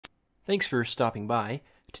Thanks for stopping by.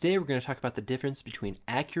 Today we're going to talk about the difference between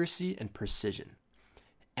accuracy and precision.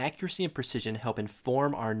 Accuracy and precision help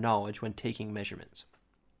inform our knowledge when taking measurements.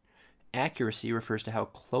 Accuracy refers to how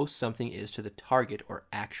close something is to the target or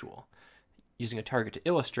actual. Using a target to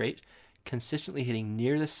illustrate, consistently hitting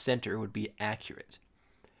near the center would be accurate.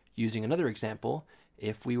 Using another example,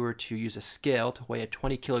 if we were to use a scale to weigh a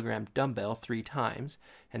 20 kilogram dumbbell 3 times,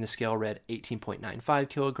 and the scale read 18.95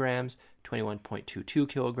 kilograms, 21.22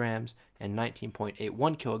 kilograms, and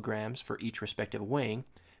 19.81 kilograms for each respective weighing,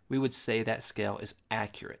 we would say that scale is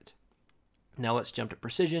accurate. Now let's jump to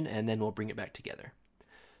precision, and then we'll bring it back together.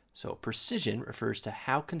 So precision refers to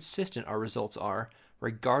how consistent our results are,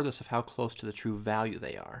 regardless of how close to the true value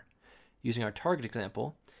they are. Using our target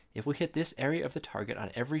example, if we hit this area of the target on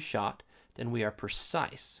every shot, then we are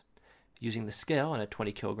precise. Using the scale in a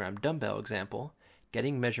 20 kilogram dumbbell example,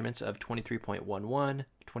 getting measurements of 23.11,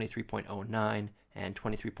 23.09, and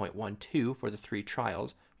 23.12 for the 3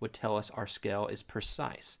 trials would tell us our scale is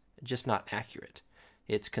precise, just not accurate.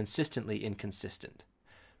 It's consistently inconsistent.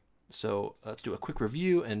 So let's do a quick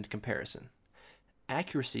review and comparison.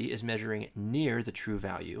 Accuracy is measuring near the true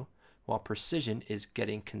value, while precision is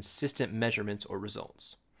getting consistent measurements or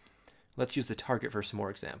results. Let's use the target for some more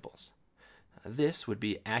examples. This would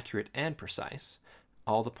be accurate and precise.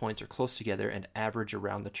 All the points are close together and average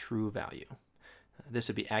around the true value. This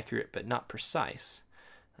would be accurate but not precise.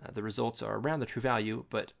 The results are around the true value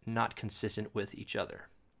but not consistent with each other.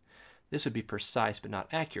 This would be precise but not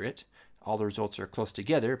accurate. All the results are close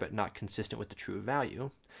together but not consistent with the true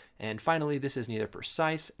value. And finally, this is neither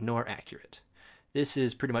precise nor accurate. This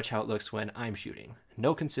is pretty much how it looks when I'm shooting.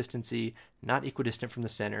 No consistency, not equidistant from the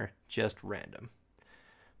center, just random.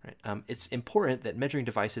 Right. It's important that measuring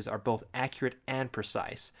devices are both accurate and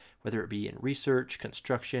precise, whether it be in research,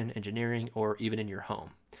 construction, engineering, or even in your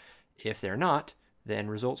home. If they're not, then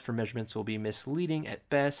results for measurements will be misleading at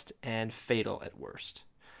best and fatal at worst.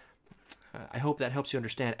 I hope that helps you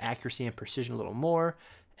understand accuracy and precision a little more,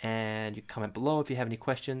 and you can comment below if you have any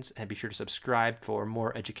questions, and be sure to subscribe for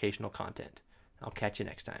more educational content. I'll catch you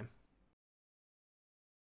next time.